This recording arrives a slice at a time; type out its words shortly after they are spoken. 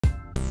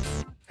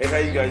Hey, how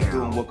you guys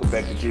doing? Welcome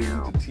back to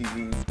JB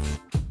TV.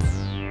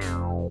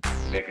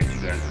 Back at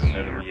you guys with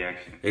another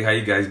reaction. Hey, how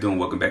you guys doing?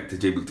 Welcome back to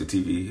JB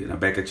TV, and I'm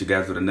back at you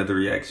guys with another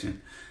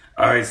reaction.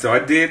 All right, so I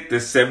did the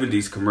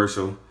 70s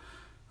commercial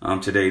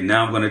today.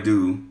 Now I'm gonna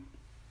do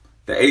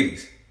the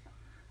 80s.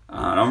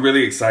 I'm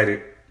really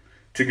excited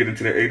to get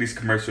into the 80s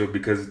commercial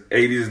because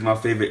 80s is my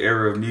favorite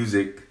era of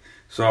music.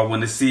 So I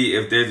want to see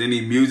if there's any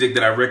music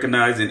that I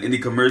recognize in any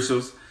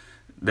commercials.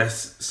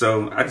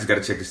 So I just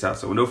gotta check this out.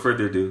 So with no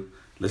further ado,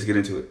 let's get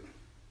into it.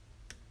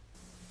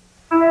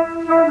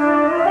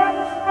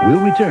 We'll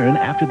return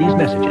after these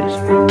messages.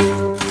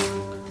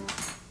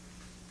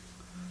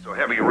 So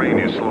heavy rain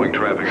is slowing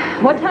traffic.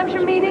 What time's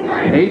your meeting?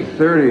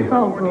 8:30.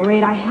 Oh,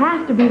 great. I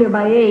have to be there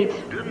by 8.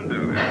 Didn't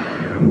do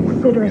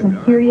that. Sitter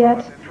isn't here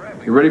yet.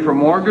 You ready for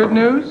more good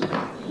news?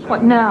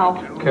 What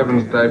now?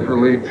 Kevin's diaper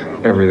leaked.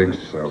 Everything's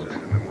soaked.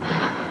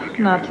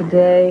 Not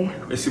today.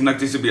 It seemed like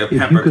this should be a If you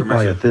pamper could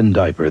buy a commercial. thin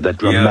diaper that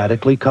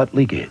dramatically cut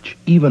leakage,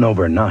 even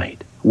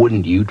overnight,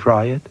 wouldn't you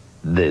try it?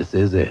 This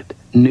is it.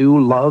 New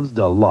Love's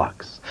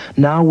Deluxe.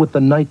 Now with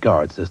the Night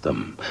Guard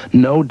system.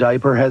 No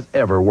diaper has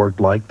ever worked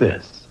like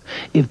this.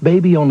 If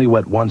baby only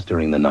wet once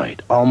during the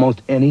night,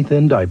 almost any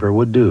thin diaper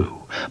would do.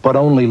 But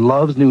only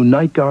Love's new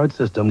Night Guard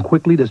system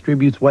quickly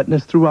distributes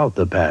wetness throughout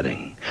the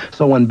padding.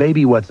 So when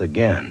baby wets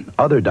again,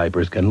 other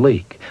diapers can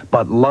leak,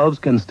 but Love's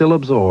can still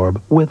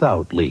absorb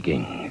without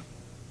leaking.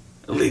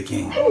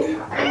 Leaking.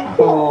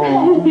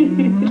 Oh.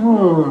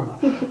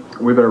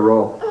 We better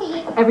roll.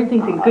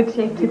 Everything's in good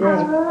shape today.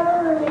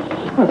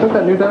 Oh, is that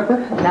that new diaper?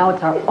 Now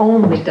it's our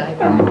only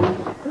diaper.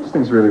 Those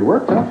things really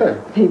work, don't they?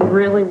 They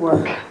really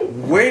work.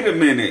 Wait a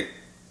minute.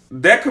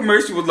 That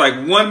commercial was like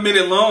 1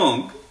 minute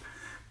long.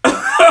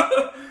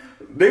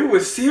 They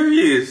were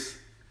serious.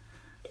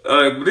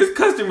 This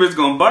customer's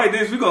gonna buy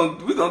this. We're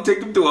gonna take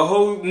them through a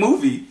whole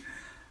movie.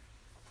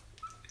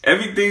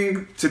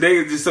 Everything today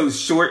is just so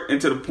short and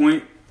to the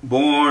point.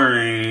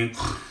 Boring.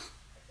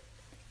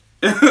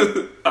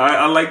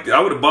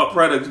 I would have bought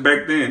products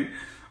back then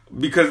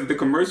because the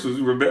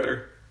commercials were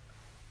better.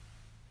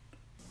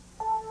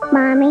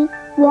 Mommy,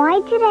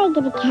 why did I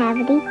get a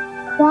cavity?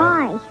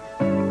 Why?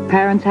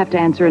 Parents have to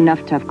answer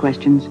enough tough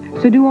questions,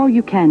 so do all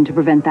you can to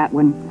prevent that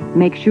one.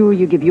 Make sure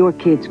you give your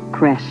kids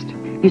Crest.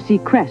 You see,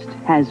 Crest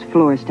has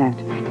Fluorostat.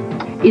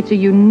 It's a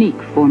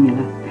unique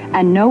formula,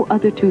 and no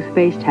other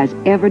toothpaste has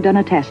ever done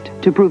a test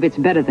to prove it's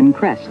better than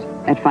Crest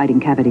at fighting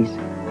cavities.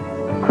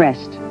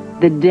 Crest,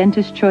 the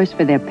dentist's choice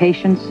for their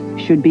patients,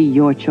 should be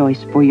your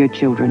choice for your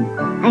children.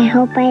 I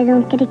hope I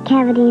don't get a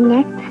cavity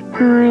next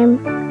time.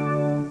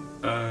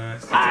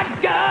 I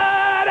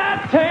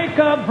gotta take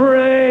a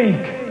break.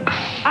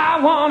 I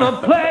wanna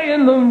play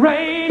in the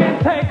rain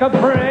and take a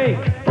break.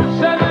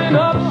 7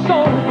 Up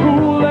so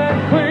cool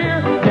and clear.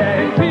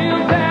 Yeah, it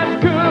feels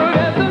as good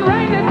as the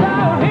rain that's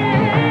out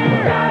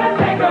here. Gotta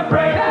take a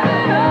break.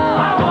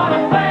 I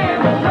wanna play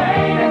in the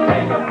rain and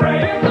take a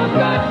break. It's so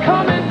good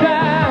coming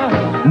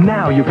down.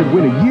 Now you could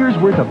win a year's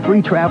worth of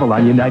free travel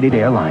on United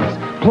Airlines,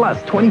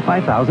 plus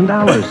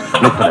 $25,000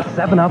 with the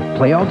 7-Up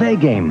Play All Day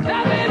game.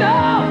 7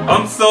 Up.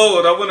 I'm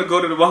sold. I want to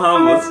go to the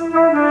Bahamas.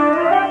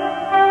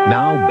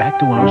 Now back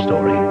to our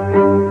story.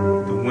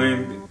 The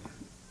wind.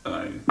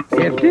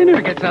 If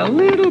dinner gets a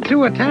little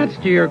too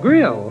attached to your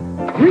grill,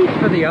 reach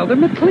for the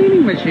ultimate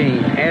cleaning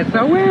machine,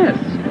 SOS.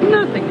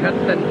 Nothing cuts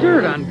the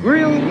dirt on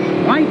grills,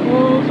 white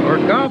walls, or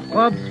golf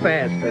clubs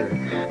faster.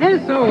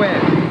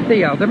 SOS,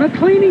 the ultimate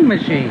cleaning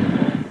machine.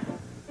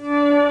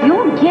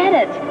 You'll get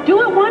it.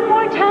 Do it one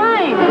more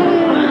time.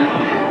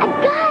 I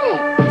got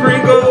it!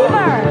 Pringles.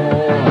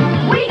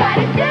 We got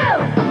it too!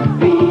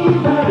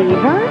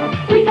 Fever?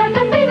 We got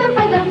the fever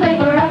for the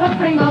flavor of a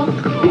Pringle.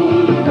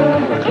 Fever.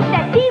 It's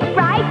that deep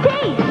fried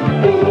taste.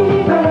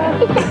 Fever.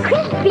 It's a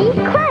crispy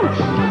crunch.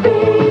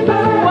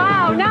 Fever.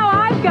 Wow, now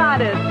I've got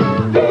it.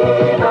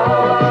 Fever.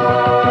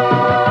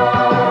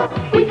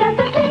 We got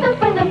the fever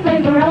for the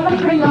flavor of a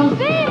Pringle.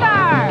 Fever!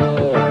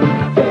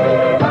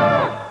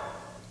 Fever.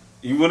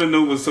 You want to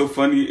know what's so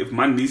funny? If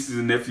my nieces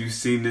and nephews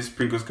seen this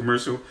Pringles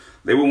commercial,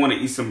 they would want to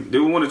eat some. They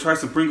would want to try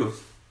some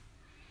Pringles.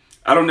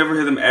 I don't never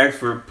hear them ask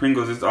for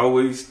Pringles. It's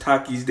always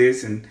Takis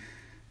this and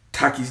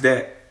Takis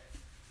that.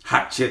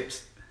 Hot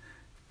chips.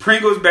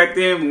 Pringles back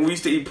then when we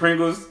used to eat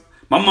Pringles,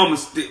 my mom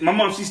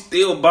she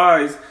still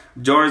buys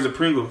jars of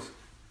Pringles.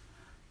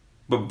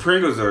 But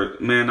Pringles are,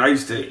 man, I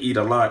used to eat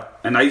a lot,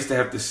 and I used to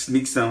have to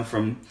sneak some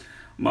from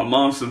my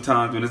mom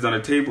sometimes when it's on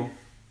the table.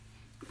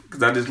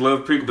 Because I just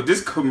love Pringles. But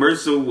this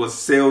commercial will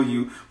sell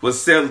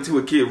to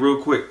a kid real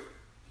quick.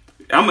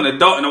 I'm an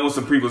adult and I want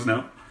some Pringles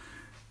now.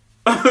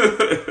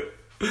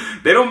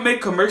 They don't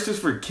make commercials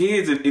for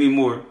kids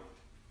anymore.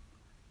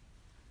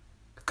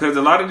 Because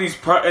a lot of these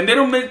and they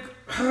don't make,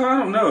 I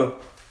don't know.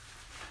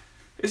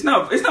 It's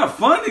not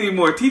fun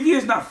anymore. TV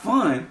is not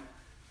fun.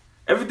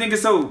 Everything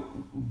is so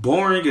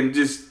boring and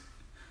just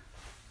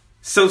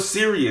so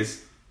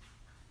serious.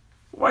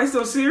 Why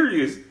so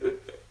serious?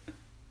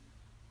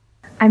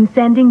 I'm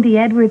sending the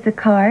Edwards a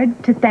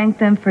card to thank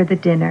them for the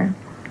dinner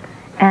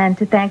and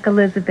to thank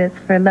Elizabeth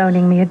for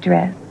loaning me a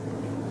dress.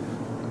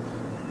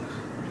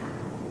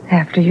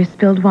 After you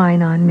spilled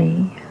wine on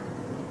me,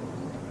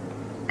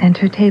 and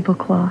her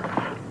tablecloth,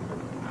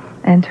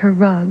 and her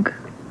rug,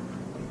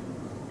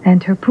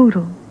 and her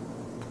poodle,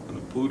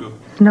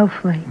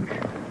 Snowflake.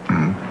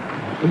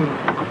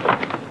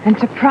 And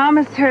to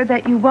promise her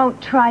that you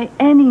won't try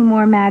any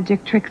more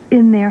magic tricks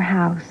in their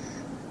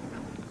house.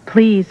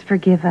 Please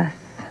forgive us,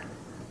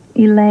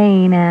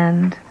 Elaine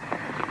and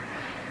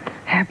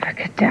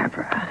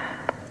Abracadabra.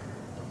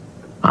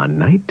 A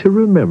night to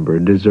remember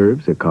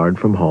deserves a card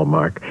from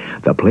Hallmark,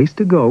 the place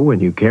to go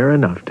when you care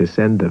enough to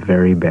send the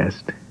very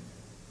best.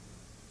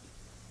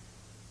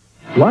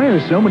 Why are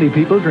so many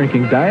people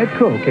drinking Diet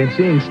Coke and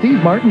seeing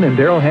Steve Martin and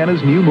Daryl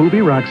Hannah's new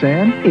movie,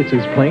 Roxanne? It's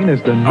as plain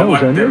as the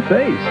nose on your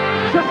face.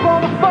 Just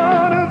for the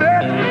fun of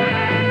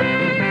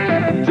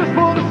it, just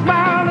for the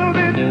smile of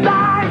it,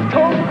 Diet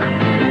Coke,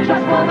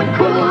 just for the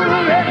cool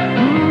of it,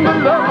 the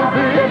love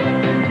of it,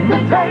 the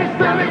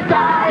taste of it,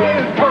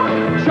 Diet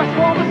Coke, just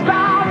for the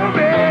style of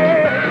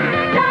it,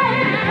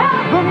 Diet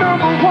Coke, the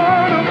number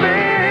one of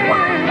it,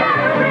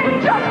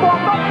 just for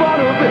the fun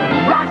of it,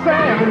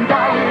 Roxanne and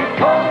Diet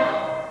Coke.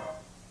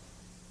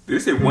 Did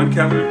they say 1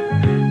 calorie?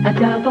 A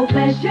double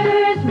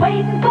pleasure's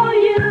waiting for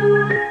you.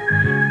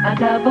 A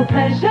double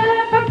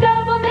pleasure from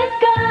Double Mint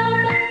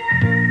Gum.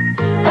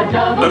 A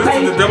double this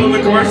is the Double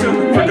Mint commercial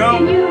for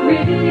gum. Making you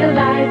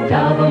realize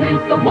Double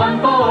Mint's the one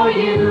for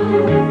you.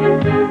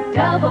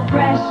 Double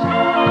fresh,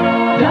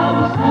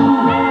 double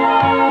smooth,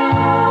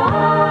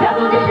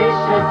 double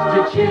delicious to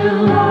chew.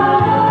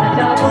 A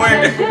double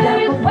pleasure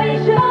is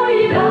waiting for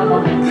you.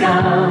 Double Mint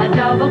Gum. A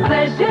double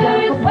pleasure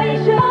is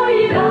waiting for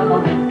you.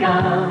 Double Mint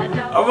Gum.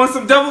 I want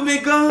some Double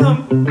Mint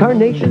gum.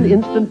 Carnation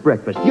Instant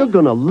Breakfast. You're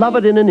gonna love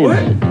it in an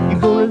instant. You're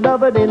gonna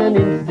love it in an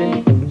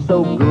instant.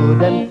 So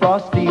good and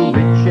frosty,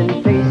 rich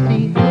and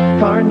tasty.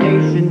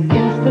 Carnation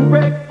Instant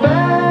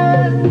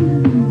Breakfast.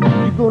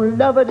 You're gonna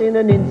love it in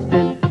an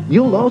instant.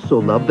 You'll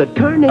also love that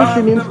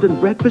Carnation Instant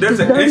Breakfast is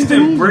done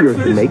even easier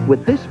to make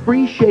with this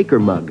free shaker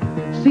mug.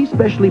 See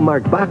specially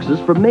marked boxes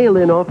for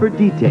mail-in offer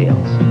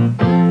details.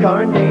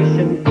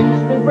 Carnation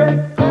Instant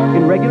Breakfast.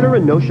 In regular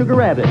and no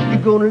sugar added.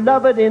 You're gonna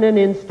love it in an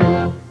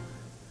instant.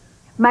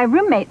 My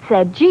roommate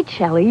said, "Gee,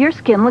 Shelley, your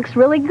skin looks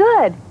really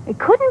good. It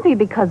couldn't be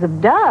because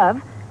of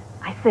Dove."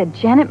 I said,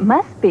 "Jen, it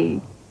must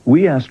be."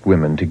 We asked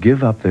women to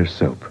give up their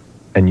soap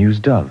and use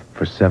Dove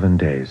for 7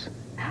 days.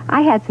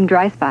 I had some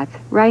dry spots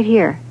right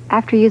here.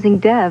 After using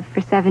Dove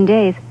for 7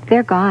 days,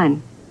 they're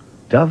gone.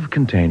 Dove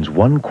contains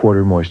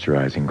 1/4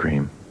 moisturizing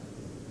cream.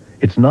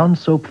 Its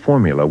non-soap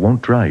formula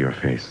won't dry your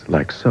face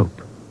like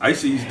soap. I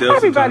used to use Dove.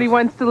 Everybody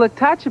wants to look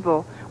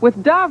touchable.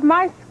 With Dove,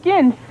 my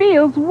skin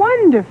feels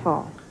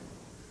wonderful.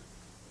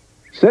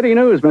 City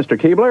News, Mr.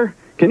 Keebler.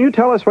 Can you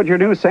tell us what your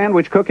new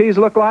sandwich cookies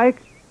look like?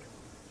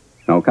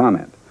 No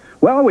comment.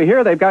 Well, we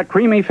hear they've got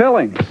creamy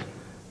fillings.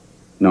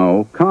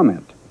 No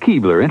comment.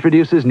 Keebler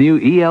introduces new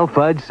EL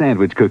Fudge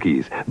sandwich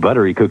cookies.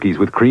 Buttery cookies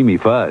with creamy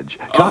fudge.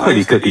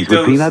 Chocolatey cookies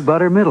with peanut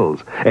butter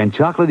middles. And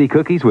chocolatey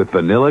cookies with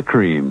vanilla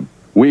cream.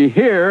 We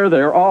hear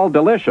they're all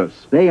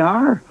delicious. They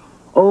are?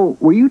 Oh,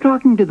 were you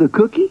talking to the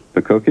cookie?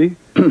 The cookie?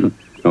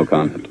 No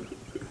comment.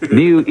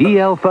 New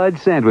EL Fudge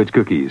sandwich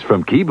cookies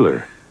from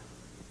Keebler.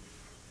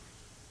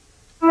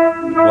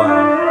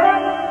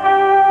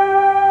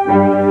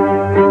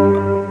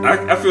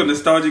 I feel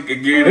nostalgic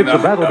again. It's a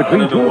battle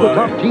between two of the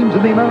top teams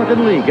in the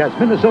American League as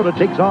Minnesota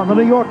takes on the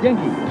New York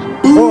Yankees.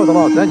 Or the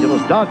Los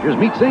Angeles Dodgers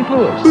meet St.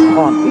 Louis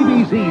on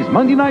 80's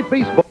Monday Night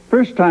Baseball.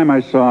 First time I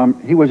saw him,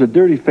 he was a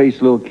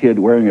dirty-faced little kid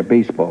wearing a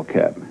baseball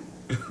cap.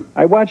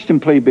 I watched him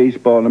play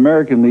baseball in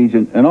American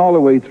Legion and all the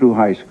way through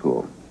high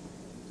school.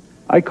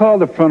 I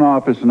called the front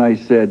office and I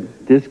said,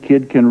 "This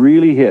kid can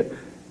really hit.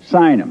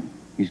 Sign him.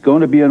 He's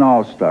going to be an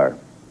all-star."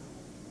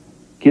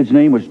 Kid's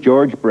name was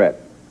George Brett.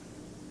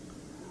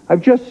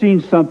 I've just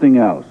seen something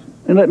else,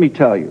 and let me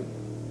tell you,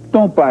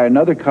 don't buy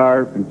another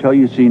car until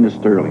you've seen the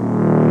Sterling.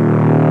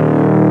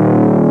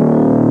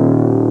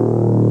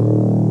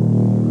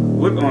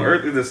 What on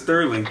earth is a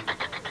Sterling?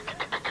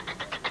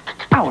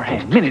 Hour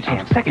hand, minute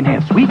hand, second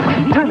hand, sweet.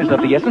 Time is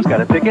of the essence,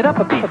 gotta pick it up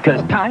a beat.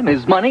 Cause time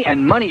is money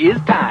and money is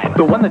time.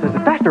 The one that does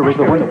it faster is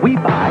the one that we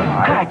buy.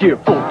 High gear,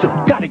 full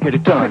tilt, gotta get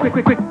it done. Quick,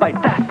 quick, quick,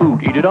 bite fast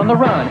food, eat it on the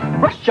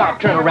run. Rush job,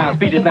 turnaround,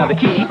 speed is now the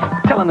key.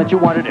 Tell them that you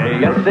want it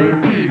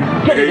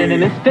ASAP. Get it in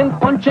an instant,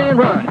 punch and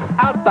run.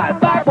 Out by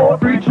 5, 4,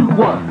 3, 2,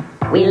 1.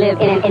 We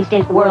live in an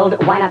instant world,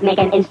 why not make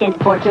an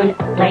instant fortune?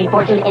 Play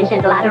Fortune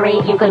Instant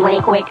Lottery, you could win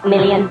a quick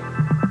million.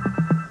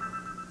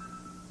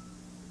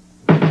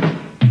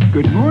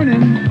 Good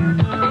morning.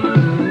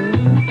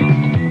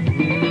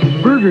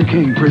 Burger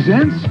King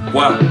presents...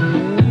 Wow.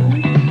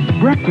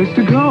 Breakfast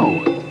to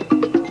go.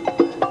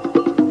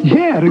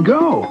 Yeah, to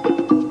go.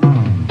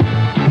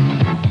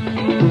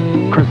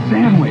 Crust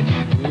sandwich.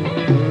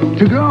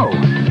 To go.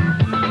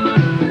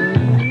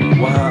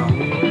 Wow.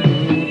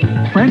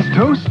 French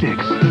toast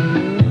sticks.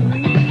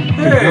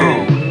 To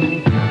go.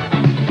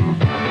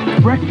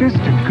 Breakfast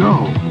to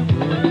go.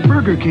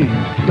 Burger King,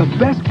 the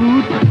best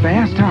food for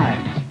fast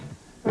times.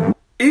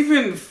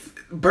 Even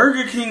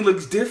Burger King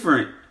looks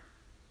different.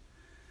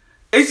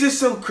 it's just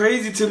so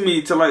crazy to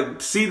me to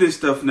like see this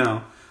stuff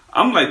now.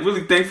 I'm like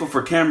really thankful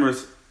for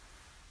cameras,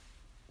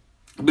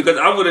 because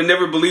I would have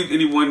never believed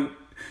anyone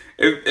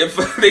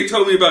if they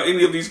told me about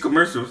any of these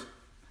commercials,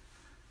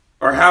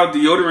 or how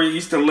deodorant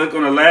used to look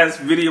on the last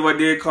video I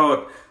did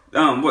called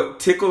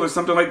Tickle or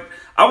something like.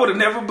 I would have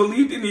never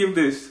believed any of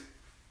this,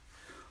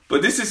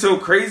 but this is so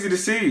crazy to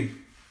see.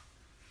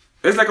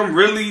 It's like I'm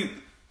really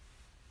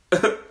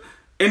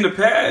in the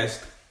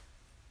past.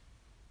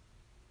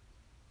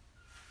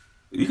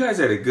 You guys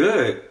had it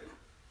good.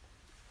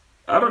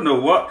 I don't know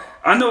what.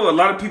 I know a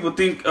lot of people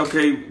think,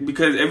 okay,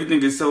 because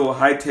everything is so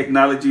high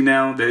technology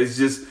now that it's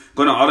just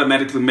going to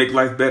automatically make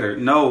life better.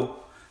 No,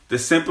 the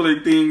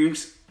simpler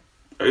things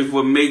is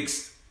what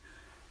makes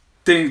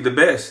things the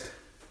best.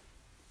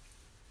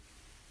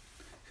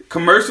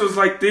 Commercials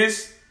like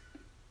this,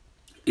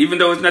 even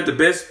though it's not the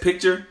best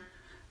picture,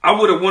 I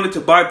would have wanted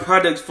to buy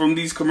products from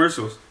these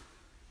commercials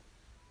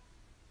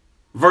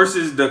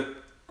versus the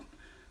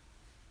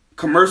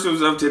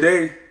commercials of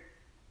today.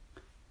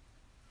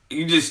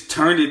 You just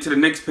turn it to the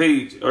next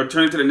page or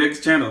turn it to the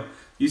next channel.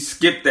 You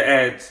skip the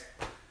ads.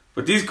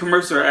 But these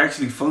commercials are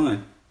actually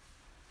fun.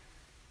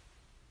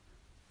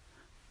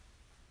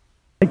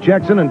 Mike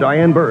Jackson and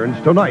Diane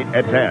Burns tonight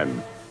at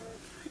 10.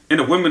 And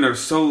the women are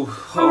so,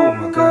 oh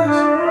my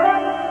gosh.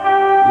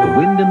 The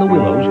Wind in the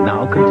Willows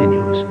now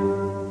continues.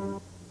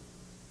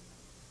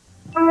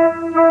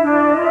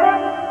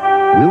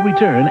 We'll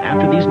return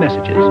after these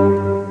messages.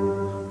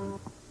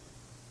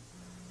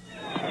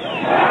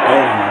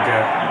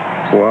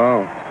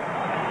 Wow.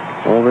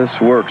 All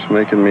this work's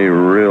making me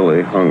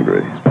really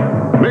hungry.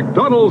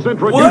 McDonald's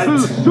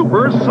introduces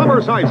super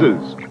summer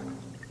sizes.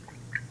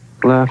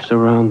 Laughs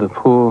around the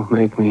pool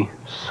make me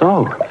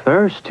so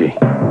thirsty.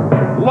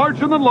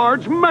 Larger than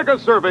large mega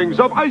servings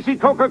of icy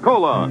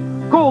Coca-Cola,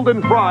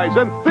 golden fries,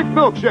 and thick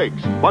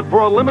milkshakes, but for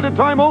a limited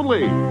time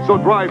only. So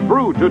drive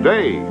through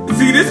today.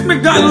 See, this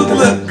McDonald's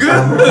look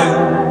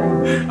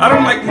good. I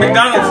don't like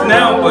McDonald's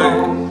now,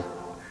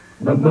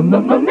 but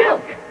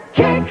Milk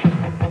cake.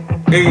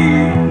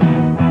 Hey.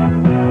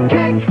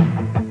 Kick.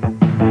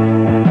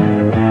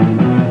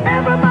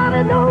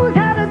 Everybody knows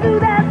how to do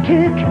that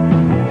kick.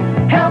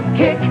 Help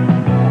kick.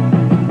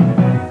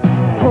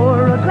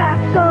 Pour a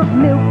glass of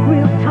milk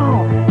real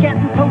tall.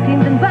 Getting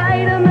proteins and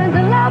vitamins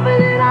and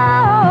loving it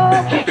all.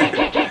 Kick, kick,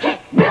 kick, kick, kick.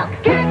 Milk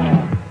kick.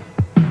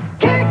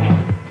 Kick.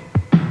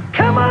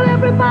 Come on,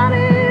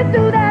 everybody,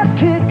 do that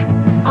kick.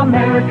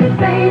 America's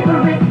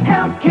favorite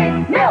help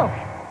kick. Milk.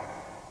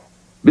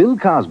 Bill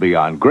Cosby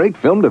on Great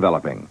Film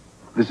Developing.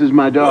 This is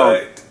my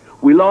dog.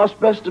 We lost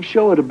Best of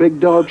Show at a big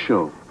dog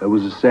show. That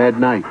was a sad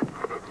night.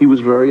 He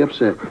was very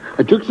upset.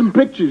 I took some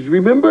pictures,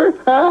 remember?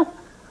 Huh?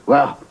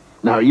 Well,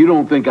 now you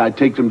don't think I'd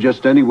take them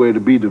just anywhere to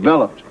be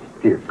developed.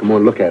 Here, come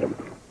on, look at them.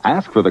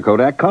 Ask for the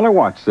Kodak Color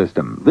Watch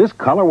system. This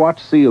Color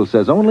Watch seal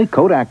says only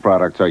Kodak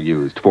products are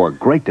used for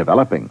great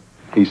developing.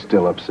 He's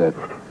still upset.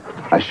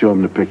 I show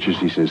him the pictures.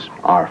 He says,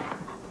 Arf,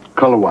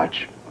 Color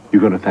Watch, you're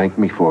going to thank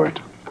me for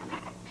it.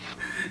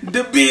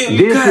 The big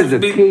This is a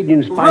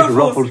Cajun Spice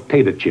Ruffles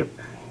tater chip.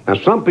 Now,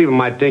 some people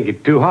might think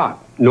it's too hot.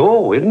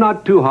 No, it's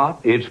not too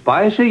hot. It's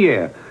spicy,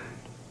 yeah.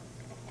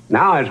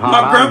 Now it's hot.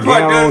 My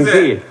grandpa does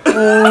that.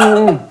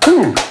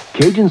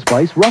 Cajun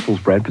Spice Ruffles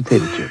brand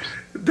potato chips.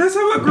 That's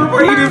how my grandpa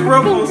eat his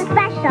Ruffles.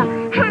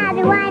 Special. How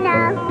do I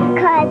know?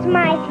 'Cause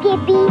my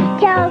Skippy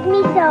tells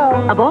me so.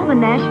 Of all the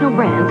national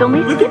brands,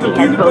 only Skippy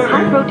has both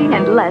high protein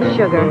and less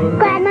sugar.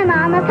 Glad my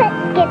mama put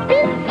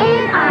Skippy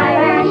in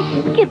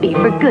Irish. Skippy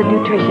for good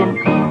nutrition.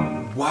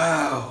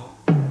 Wow.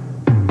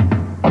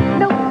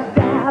 No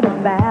doubt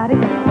about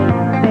it.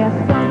 There's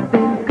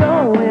something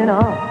going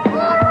on.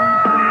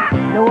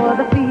 No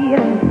other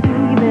feeling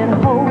even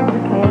holds a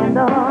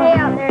candle. Hey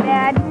out there,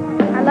 Dad.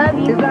 I love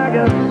you. It's like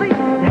a sea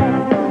has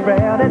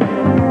sprouted,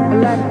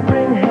 like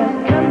spring has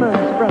come and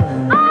sprung.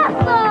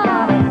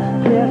 Awesome!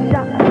 There's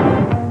shot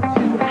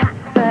too hot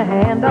to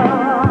handle.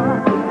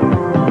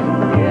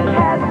 It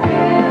has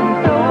been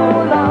so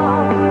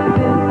long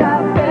since I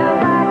felt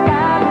like I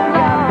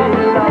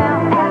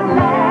belong. At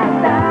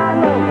last I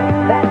know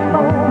that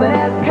moment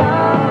has come.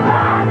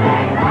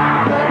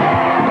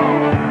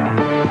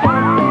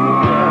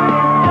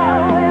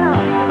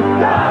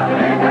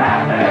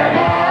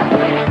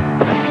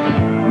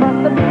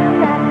 Must have been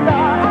that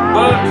thought.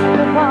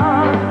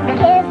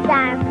 Kiss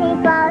on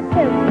people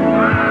too. I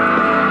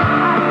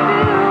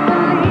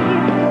still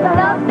believe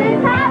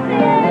something's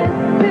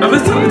happening. Now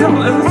listen.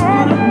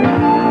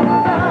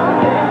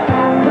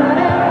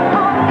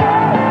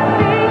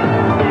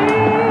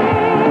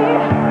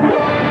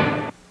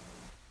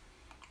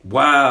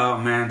 Wow,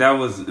 man, that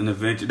was an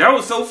adventure. That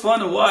was so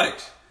fun to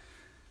watch.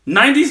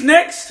 90s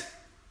next?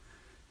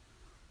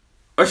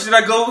 Or should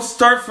I go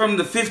start from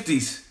the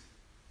 50s?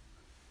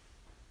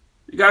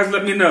 You guys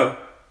let me know.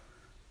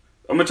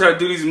 I'm going to try to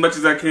do these as much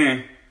as I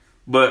can.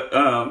 But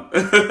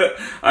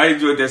I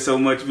enjoyed that so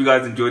much. If you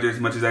guys enjoyed it as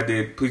much as I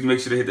did, please make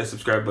sure to hit that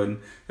subscribe button.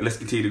 And let's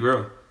continue to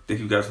grow. Thank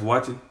you guys for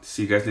watching.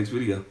 See you guys next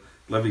video.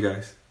 Love you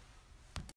guys.